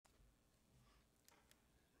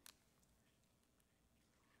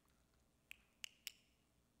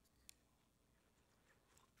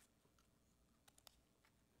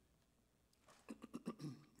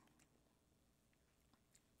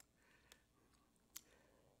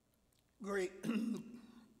Great.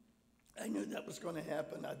 I knew that was going to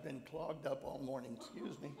happen. I've been clogged up all morning.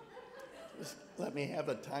 Excuse me. Just let me have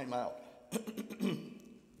a timeout.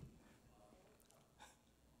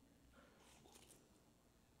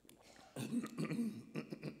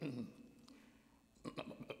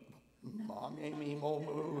 Mommy, me, mo,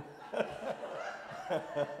 moo.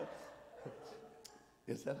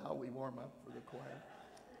 Is that how we warm up for the choir?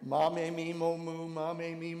 Mommy, me, mo, moo,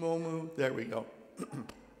 mommy, me, mo, moo. There we go.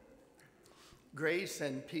 Grace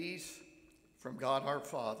and peace from God our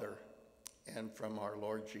Father and from our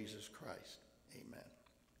Lord Jesus Christ. Amen.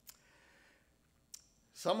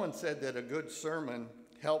 Someone said that a good sermon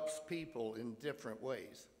helps people in different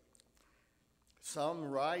ways. Some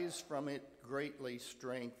rise from it greatly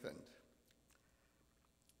strengthened.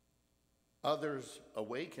 Others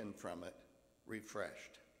awaken from it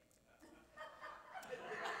refreshed.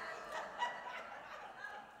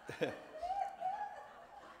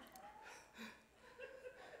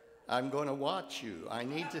 I'm going to watch you. I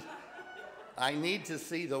need to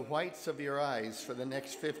see the whites of your eyes for the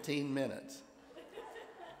next 15 minutes.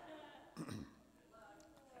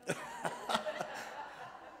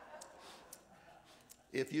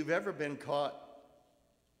 If you've ever been caught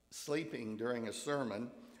sleeping during a sermon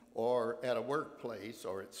or at a workplace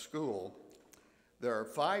or at school, there are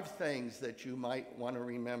 5 things that you might want to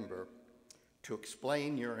remember to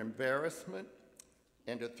explain your embarrassment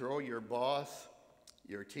and to throw your boss,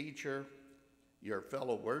 your teacher, your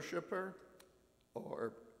fellow worshiper,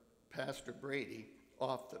 or Pastor Brady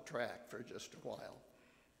off the track for just a while.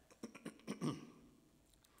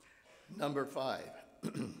 Number 5,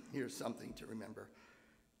 here's something to remember.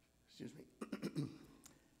 Excuse me.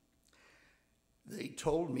 They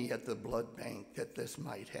told me at the blood bank that this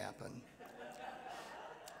might happen.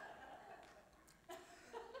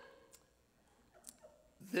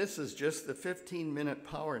 This is just the 15-minute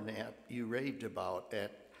power nap you raved about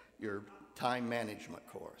at your time management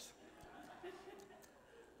course.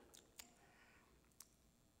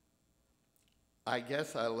 I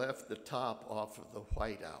guess I left the top off of the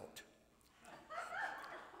whiteout.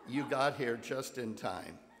 You got here just in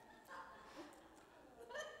time.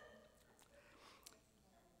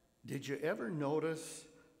 Did you ever notice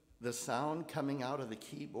the sound coming out of the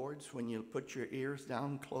keyboards when you put your ears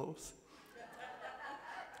down close?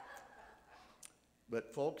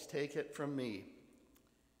 But folks, take it from me.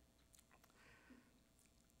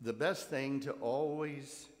 The best thing to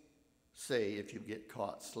always say if you get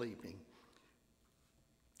caught sleeping,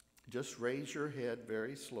 just raise your head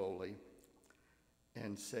very slowly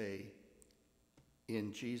and say,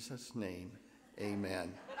 "In Jesus' name,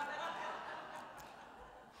 amen."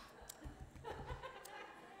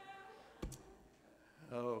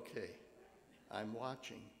 Okay, I'm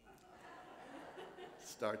watching.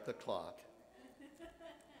 Start the clock.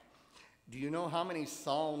 Do you know how many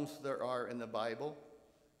Psalms there are in the Bible?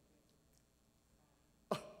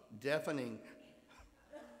 Oh, deafening.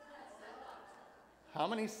 How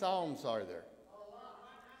many Psalms are there?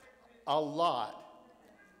 A lot.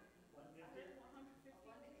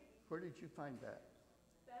 Where did you find that?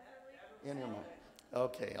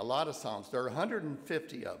 Okay, a lot of Psalms. There are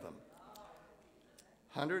 150 of them.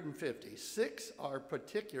 150. 6 are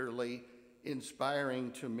particularly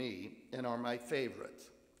inspiring to me and are my favorites.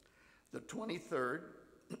 The 23rd,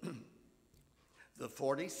 the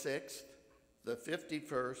 46th, the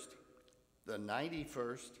 51st, the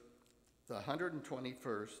 91st, the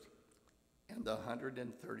 121st, and the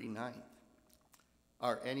 139th.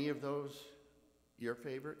 Are any of those your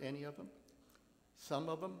favorite? Any of them? Some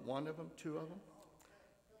of them? One of them? 2 of them?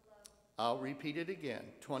 I'll repeat it again.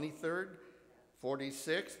 23rd,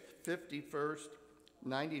 46th, 51st,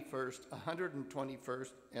 91st,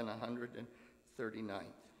 121st, and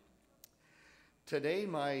 139th. Today,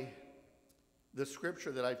 the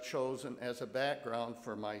scripture that I've chosen as a background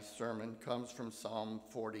for my sermon comes from Psalm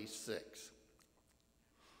 46.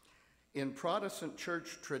 In Protestant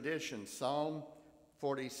church tradition, Psalm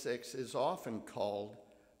 46 is often called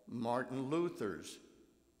Martin Luther's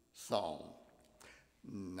psalm,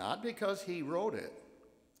 not because he wrote it,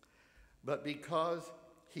 but because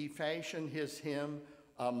he fashioned his hymn,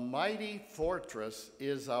 "A Mighty Fortress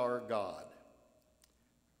is Our God,"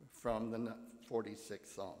 from the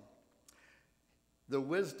 46th Psalm. The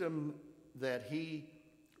wisdom that he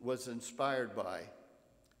was inspired by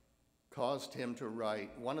caused him to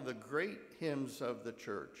write one of the great hymns of the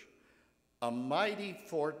church, "A Mighty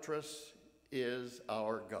Fortress is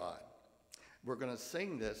Our God." We're going to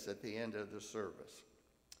sing this at the end of the service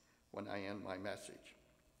when I end my message.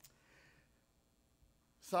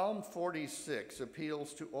 Psalm 46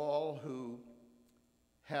 appeals to all who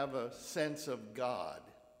have a sense of God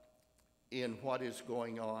in what is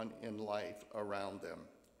going on in life around them.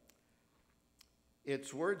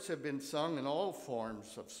 Its words have been sung in all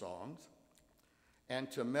forms of songs and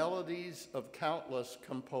to melodies of countless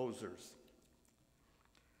composers.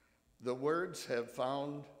 The words have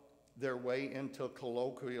found their way into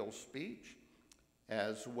colloquial speech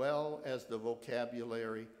as well as the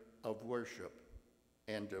vocabulary of worship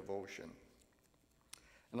and devotion.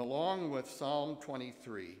 And along with Psalm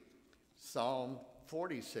 23, Psalm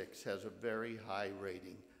 46 has a very high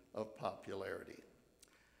rating of popularity.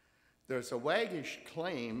 There's a waggish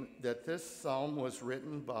claim that this psalm was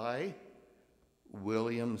written by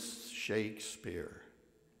William Shakespeare,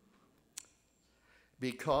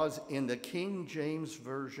 because in the King James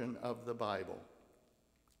Version of the Bible,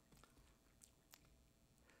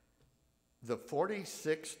 the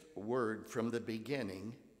 46th word from the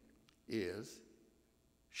beginning is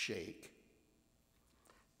shake,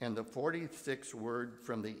 and the 46th word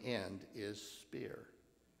from the end is spear.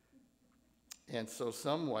 And so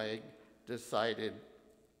some wag decided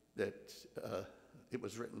that it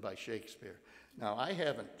was written by Shakespeare. Now, I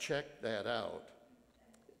haven't checked that out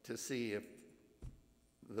to see if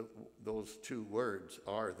those two words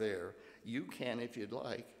are there. You can if you'd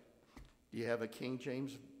like. Do you have a King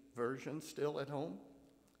James Version still at home?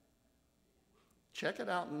 Check it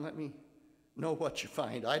out and let me know what you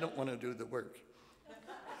find. I don't want to do the work.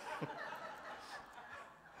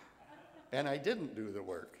 And I didn't do the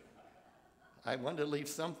work. I wanted to leave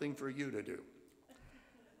something for you to do.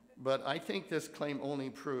 But I think this claim only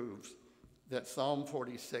proves that Psalm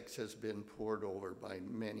 46 has been pored over by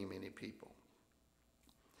many, many people.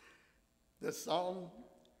 The psalm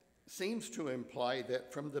seems to imply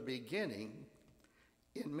that from the beginning,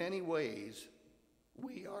 in many ways,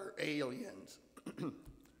 we are aliens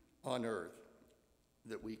on earth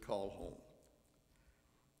that we call home.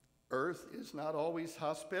 Earth is not always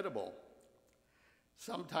hospitable.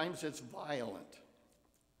 Sometimes it's violent.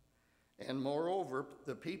 And moreover,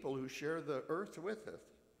 the people who share the earth with us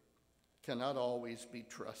cannot always be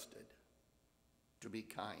trusted to be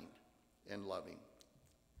kind and loving.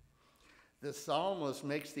 The psalmist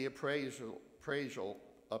makes the appraisal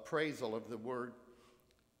of the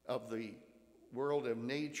world of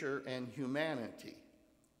nature and humanity.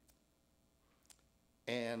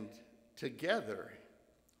 And together,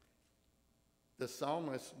 the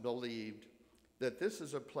psalmist believed that this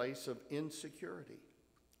is a place of insecurity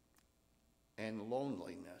and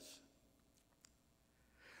loneliness.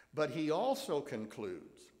 But he also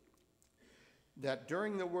concludes that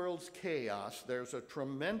during the world's chaos, there's a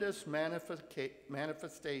tremendous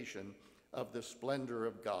manifestation of the splendor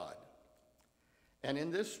of God. And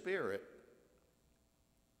in this spirit,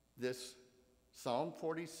 this Psalm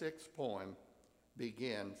 46 poem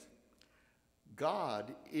begins,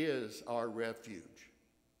 God is our refuge,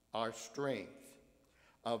 our strength,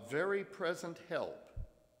 a very present help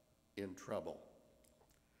in trouble.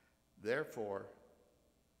 Therefore,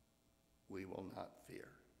 we will not fear.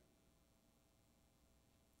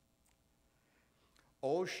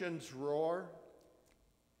 Oceans roar,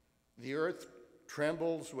 the earth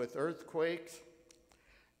trembles with earthquakes,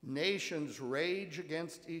 nations rage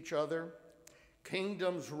against each other,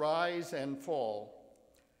 kingdoms rise and fall,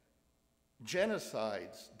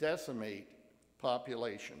 genocides decimate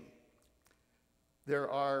population. There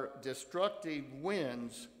are destructive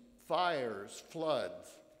winds, fires, floods,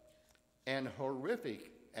 and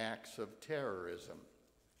horrific acts of terrorism.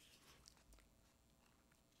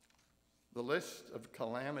 The list of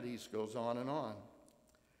calamities goes on and on.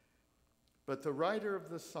 But the writer of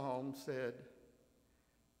the psalm said,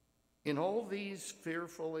 in all these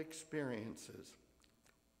fearful experiences,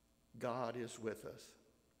 God is with us.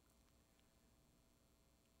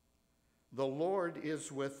 The Lord is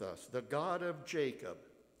with us. The God of Jacob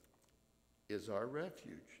is our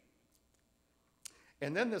refuge.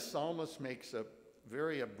 And then the psalmist makes a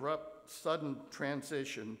very abrupt, sudden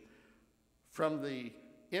transition from the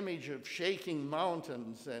image of shaking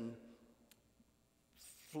mountains and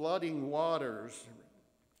flooding waters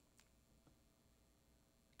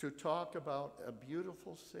to talk about a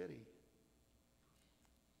beautiful city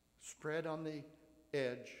spread on the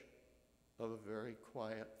edge of a very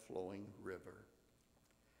quiet flowing river.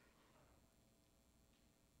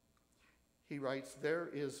 He writes, there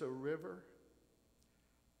is a river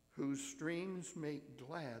whose streams make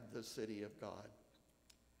glad the city of God.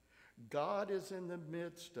 God is in the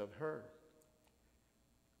midst of her.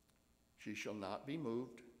 She shall not be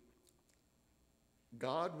moved.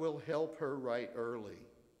 God will help her right early.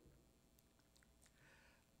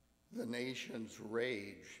 The nations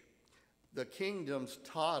rage. The kingdoms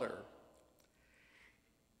totter.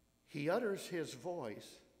 He utters his voice,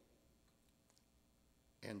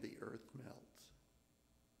 and the earth melts.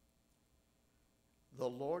 The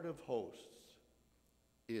Lord of hosts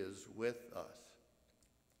is with us.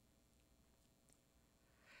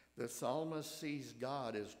 The psalmist sees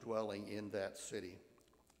God as dwelling in that city.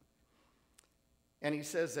 And he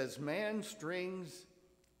says, as man strings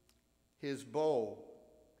his bow,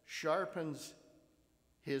 sharpens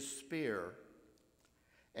his spear,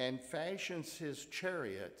 and fashions his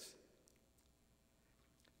chariots,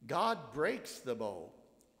 God breaks the bow,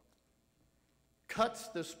 cuts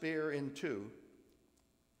the spear in two,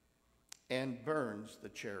 and burns the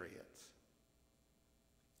chariots.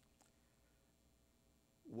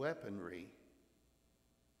 Weaponry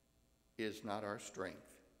is not our strength.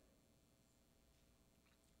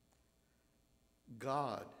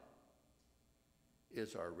 God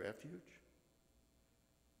is our refuge,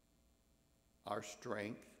 our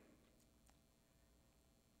strength,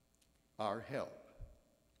 our help.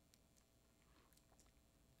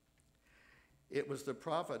 It was the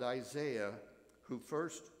prophet Isaiah who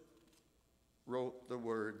first wrote the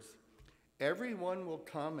words, "Everyone will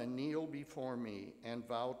come and kneel before me and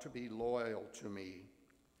vow to be loyal to me.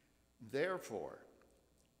 Therefore,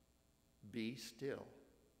 be still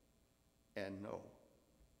and know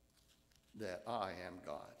that I am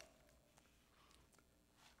God."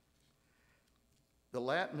 The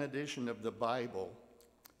Latin edition of the Bible,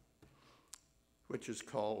 which is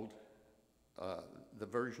called, the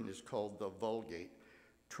version is called the Vulgate,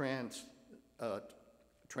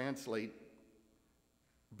 translate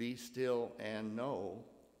 "be still and know"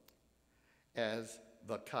 as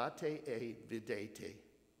 "vacate e videte."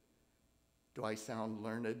 Do I sound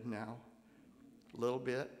learned now? A little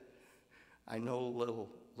bit? I know a little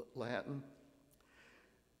Latin.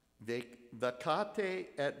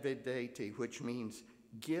 Vacate et videte, which means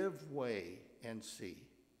give way and see.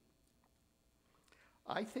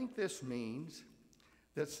 I think this means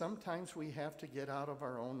that sometimes we have to get out of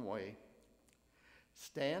our own way,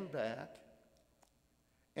 stand back,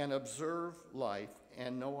 and observe life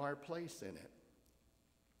and know our place in it.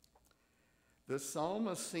 The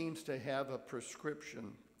psalmist seems to have a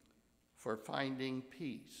prescription for finding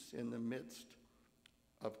peace in the midst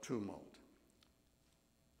of tumult.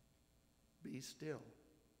 Be still.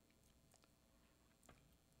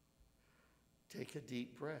 Take a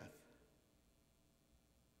deep breath.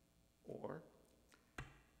 Or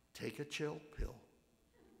take a chill pill.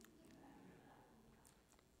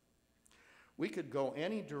 We could go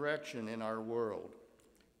any direction in our world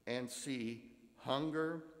and see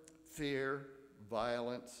hunger, fear,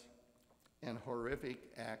 violence, and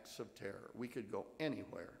horrific acts of terror. We could go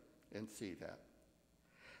anywhere and see that.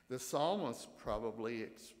 The psalmist probably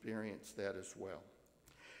experienced that as well.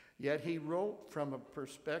 Yet he wrote from a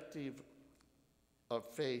perspective of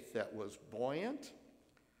faith that was buoyant,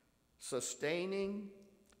 sustaining,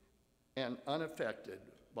 and unaffected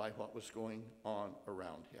by what was going on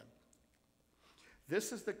around him.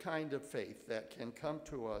 This is the kind of faith that can come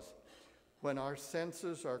to us when our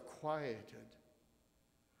senses are quieted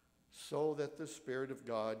so that the Spirit of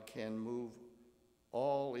God can move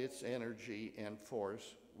all its energy and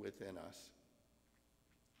force within us.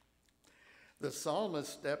 The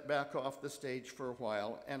psalmist stepped back off the stage for a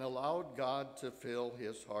while and allowed God to fill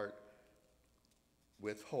his heart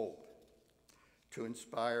with hope, to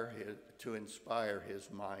inspire his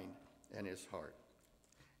mind and his heart.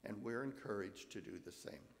 And we're encouraged to do the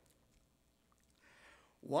same.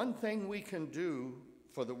 One thing we can do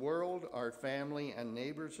for the world, our family, and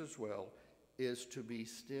neighbors as well, is to be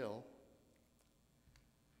still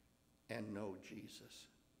and know Jesus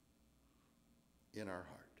in our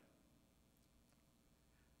heart.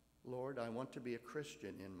 Lord, I want to be a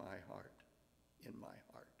Christian in my heart, in my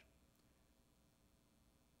heart.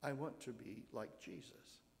 I want to be like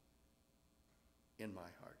Jesus in my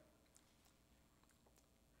heart.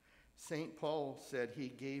 St. Paul said he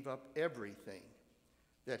gave up everything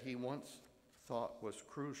that he once thought was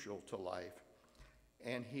crucial to life,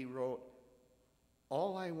 and he wrote,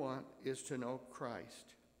 "All I want is to know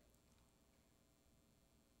Christ,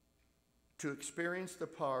 to experience the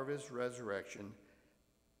power of his resurrection,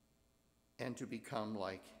 and to become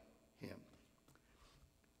like him."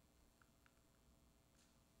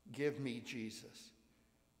 Give me Jesus.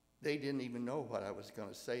 They didn't even know what I was going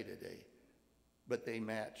to say today, but they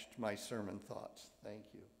matched my sermon thoughts.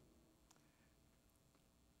 Thank you.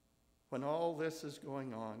 When all this is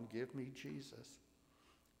going on, give me Jesus.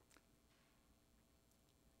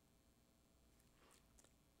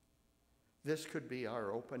 This could be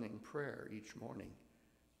our opening prayer each morning.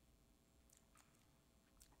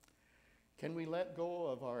 Can we let go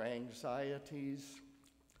of our anxieties,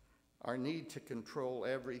 our need to control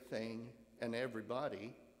everything and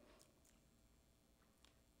everybody,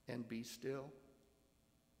 and be still.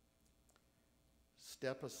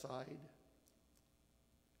 Step aside.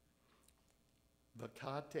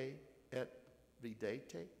 Vacate et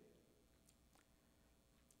videte.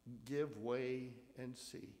 Give way and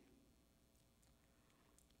see.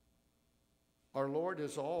 Our Lord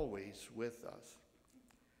is always with us,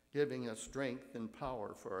 giving us strength and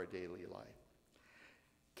power for our daily life.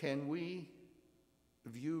 Can we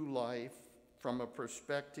view life from a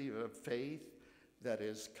perspective of faith that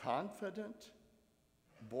is confident,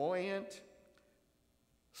 buoyant,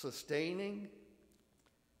 sustaining,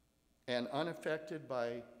 and unaffected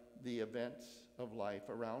by the events of life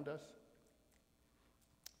around us?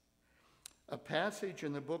 A passage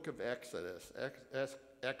in the book of Exodus,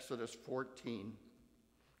 Exodus 14,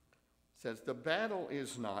 says, "The battle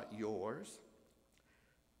is not yours.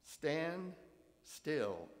 Stand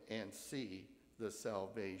still and see the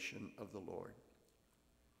salvation of the Lord."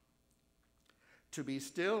 To be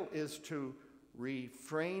still is to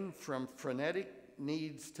refrain from frenetic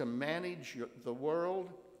needs to manage the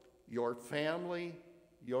world, your family,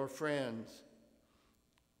 your friends.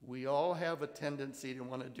 We all have a tendency to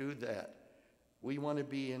want to do that. We want to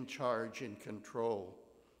be in charge and control.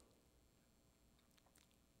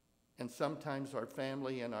 And sometimes our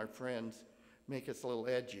family and our friends make us a little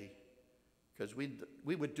edgy because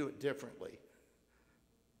we would do it differently.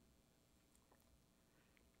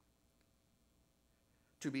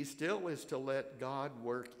 To be still is to let God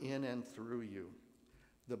work in and through you.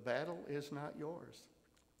 The battle is not yours.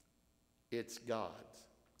 It's God's.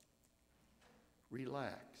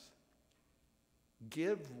 Relax.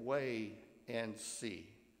 Give way and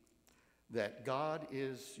see that God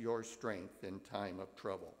is your strength in time of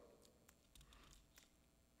trouble.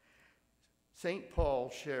 St. Paul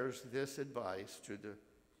shares this advice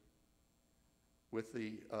with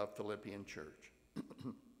the Philippian church.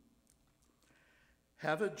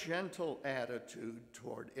 Have a gentle attitude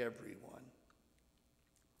toward everyone.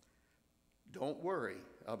 Don't worry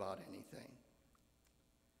about anything.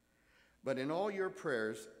 But in all your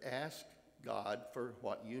prayers, ask God for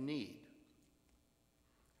what you need.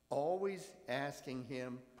 Always asking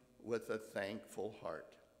him with a thankful heart.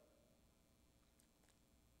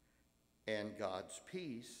 And God's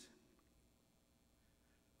peace,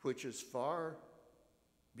 which is far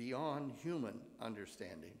beyond human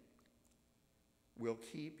understanding, will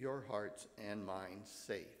keep your hearts and minds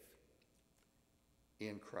safe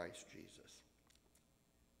in Christ Jesus.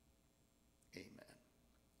 Amen.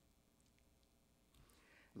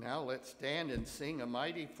 Now let's stand and sing "A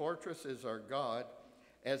Mighty Fortress is Our God,"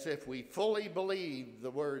 as if we fully believe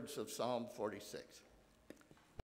the words of Psalm 46.